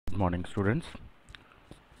morning, students.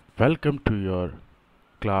 Welcome to your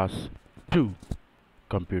class 2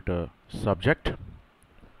 computer subject.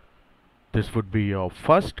 This would be your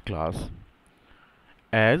first class.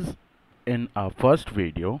 As in our first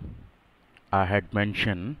video, I had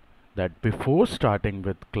mentioned that before starting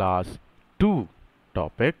with class 2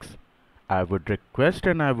 topics, I would request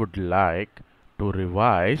and I would like to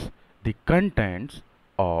revise the contents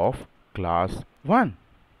of class 1.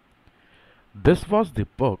 This was the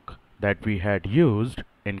book that we had used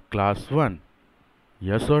in class 1.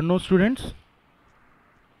 Yes or no, students?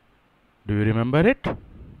 Do you remember it?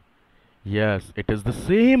 Yes, it is the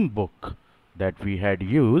same book that we had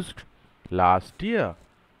used last year.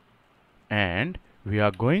 And we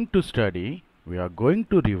are going to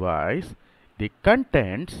revise the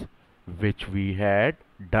contents which we had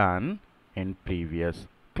done in previous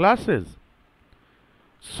classes.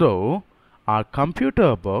 So, our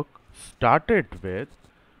computer book started with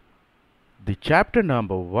the chapter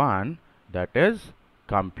number 1, that is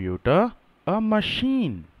Computer, a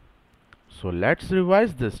Machine. So let's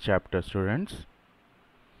revise this chapter, students.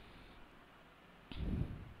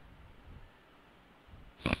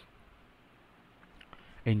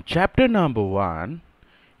 In chapter number 1,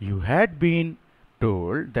 you had been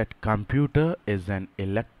told that computer is an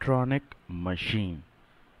electronic machine.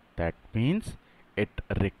 That means it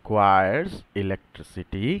requires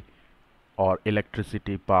electricity or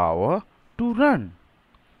electricity power to run.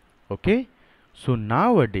 Okay, so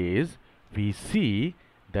nowadays we see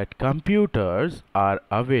that computers are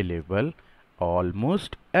available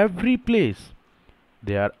almost every place.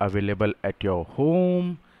 They are available at your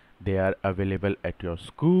home, they are available at your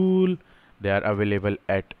school, they are available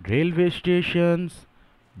at railway stations,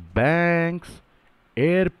 banks,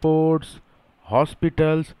 airports,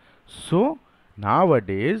 hospitals. So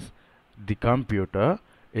nowadays the computer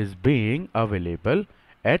is being available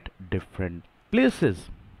at different places.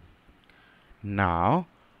 Now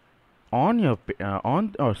on your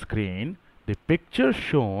screen, the picture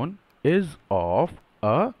shown is of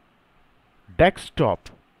a desktop.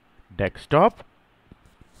 The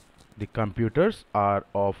computers are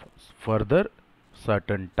of further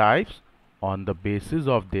certain types on the basis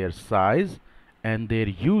of their size and their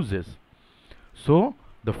uses. So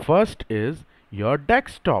the first is your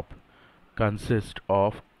desktop. Consists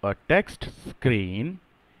of a text screen,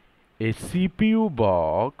 a CPU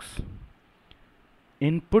box,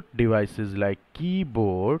 input devices like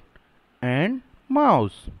keyboard and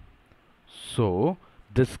mouse. So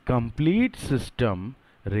this complete system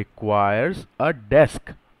requires a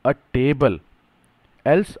desk, a table.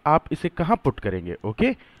 Else आप इसे कहाँ put करेंगे?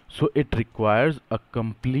 Okay, so it requires a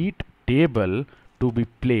complete table to be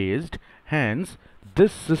placed. Hence,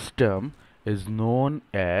 this system is known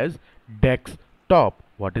as desktop.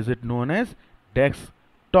 What is it known as?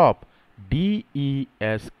 Desktop.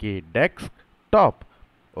 D-E-S-K, desktop.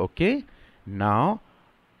 Okay, now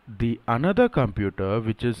the another computer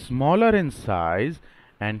which is smaller in size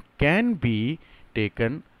and can be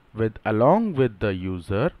taken with along with the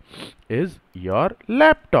user is your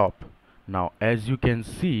laptop. Now as you can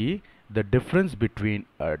see the difference between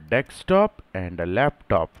a desktop and a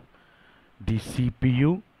laptop, the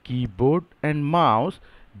CPU, keyboard and mouse,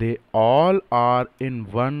 they all are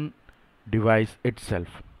in one device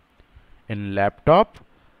itself. In laptop,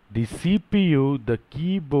 the CPU, the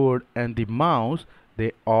keyboard and the mouse,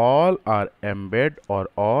 they all are embedded or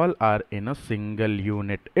all are in a single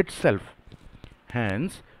unit itself.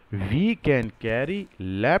 Hence, we can carry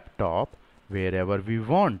laptop wherever we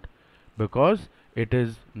want because it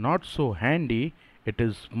is not so handy, it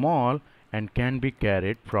is small and can be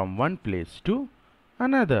carried from one place to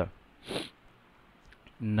another.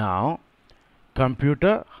 Now,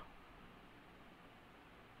 computer,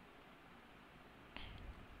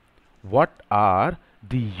 what are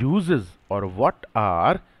the uses or what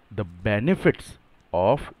are the benefits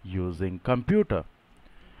of using computer?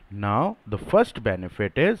 Now the first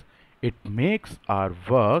benefit is it makes our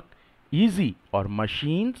work easy, or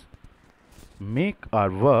machines make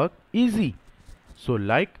our work easy. So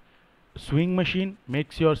like sewing machine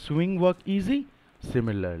makes your sewing work easy,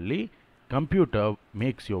 similarly computer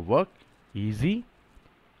makes your work easy.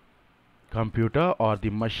 Computer or the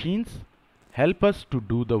machines help us to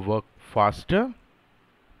do the work faster.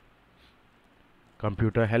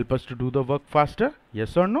 Computer help us to do the work faster,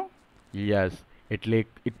 yes or no? Yes,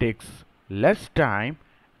 it takes less time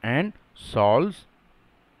and solves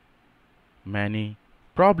many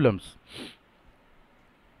problems.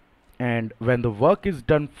 And when the work is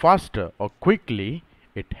done faster or quickly,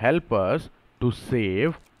 it helps us to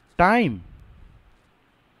save time.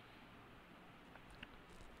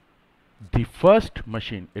 The first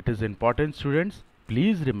machine, it is important students,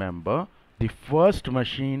 please remember, the first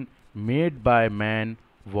machine made by man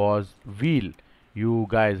was wheel. You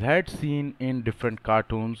guys had seen in different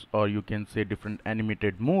cartoons, or you can say different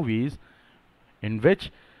animated movies, in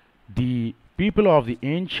which the people of the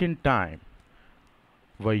ancient time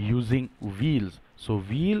were using wheels. So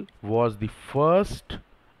wheel was the first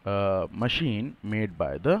machine made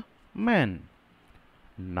by the man.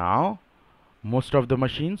 Now most of the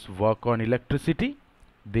machines work on electricity.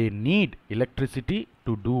 They need electricity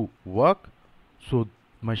to do work. So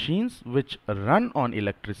machines which run on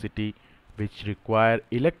electricity, which require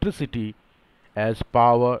electricity as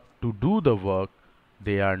power to do the work,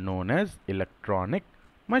 they are known as electronic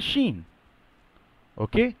machine.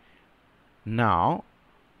 Okay. Now,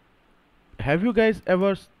 have you guys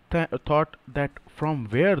ever thought that from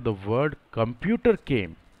where the word computer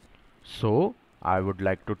came? So I would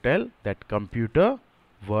like to tell that computer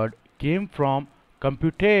word came from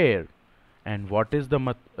computer. And what is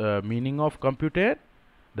the meaning of computer?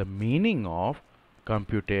 The meaning of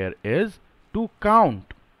computer is to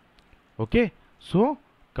count. Okay, so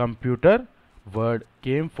computer word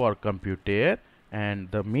came for computer, and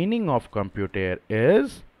the meaning of computer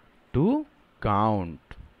is to count.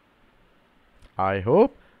 I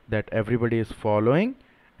hope that everybody is following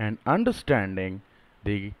and understanding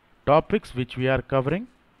the topics which we are covering.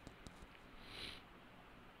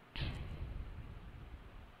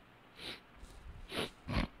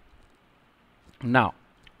 Now,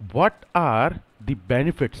 what are the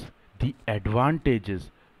benefits, the advantages,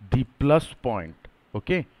 the plus point,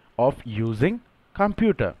 okay, of using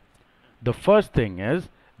computer? The first thing is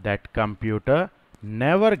that computer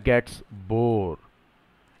never gets bored.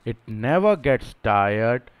 It never gets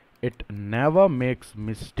tired. It never makes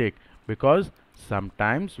mistake, because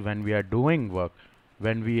sometimes when we are doing work,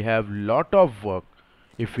 when we have lot of work,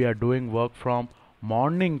 if we are doing work from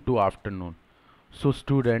morning to afternoon, so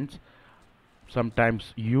students,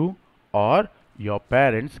 sometimes you or your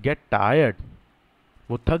parents get tired.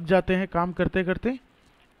 वो थक जाते हैं काम करते करते,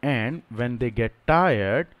 and when they get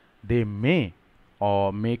tired, they may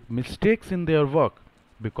or make mistakes in their work,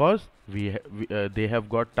 because they have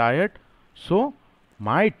got tired, so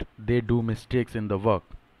might they do mistakes in the work.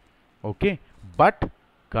 Okay, but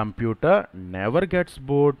computer never gets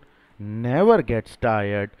bored, never gets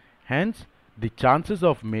tired, hence the chances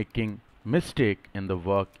of making mistake in the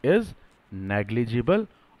work is negligible,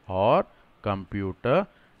 or computer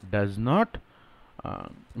does not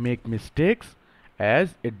make mistakes,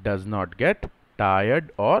 as it does not get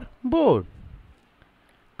tired or bored.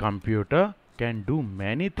 Computer can do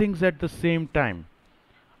many things at the same time.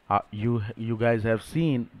 You guys have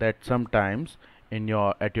seen that sometimes in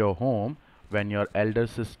at your home, when your elder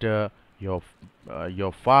sister,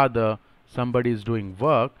 your father, somebody is doing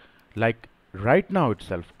work, like right now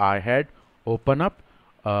itself, I had open up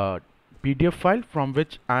a PDF file from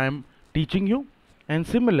which I am teaching you, and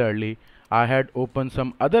similarly I had opened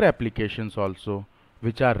some other applications also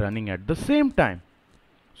which are running at the same time.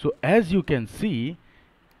 So as you can see,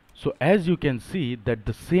 that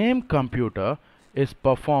the same computer is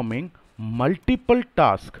performing multiple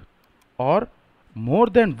tasks, or more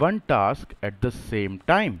than one task at the same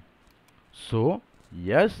time. So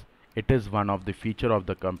yes, it is one of the feature of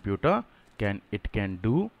the computer, it can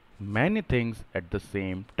do many things at the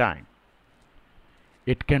same time.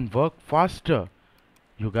 It can work faster.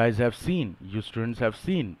 You guys have seen, you students have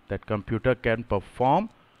seen that computer can perform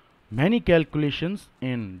many calculations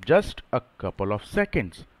in just a couple of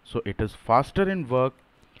seconds. So it is faster in work.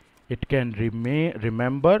 It can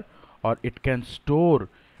remember, or it can store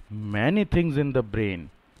many things in the brain.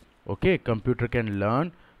 Okay, computer can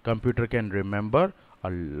learn, computer can remember a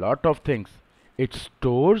lot of things. It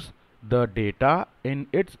stores the data in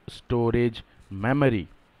its storage memory,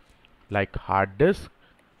 like hard disk.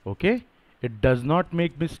 Okay, it does not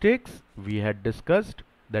make mistakes. We had discussed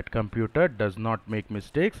that computer does not make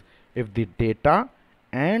mistakes if the data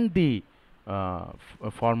and the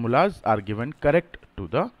formulas are given correct to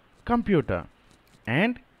the computer,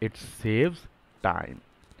 and it saves time.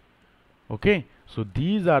 Okay, so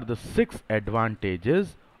these are the 6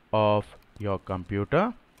 advantages of your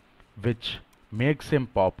computer, which makes him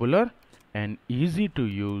popular and easy to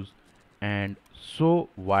use and so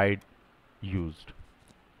wide used.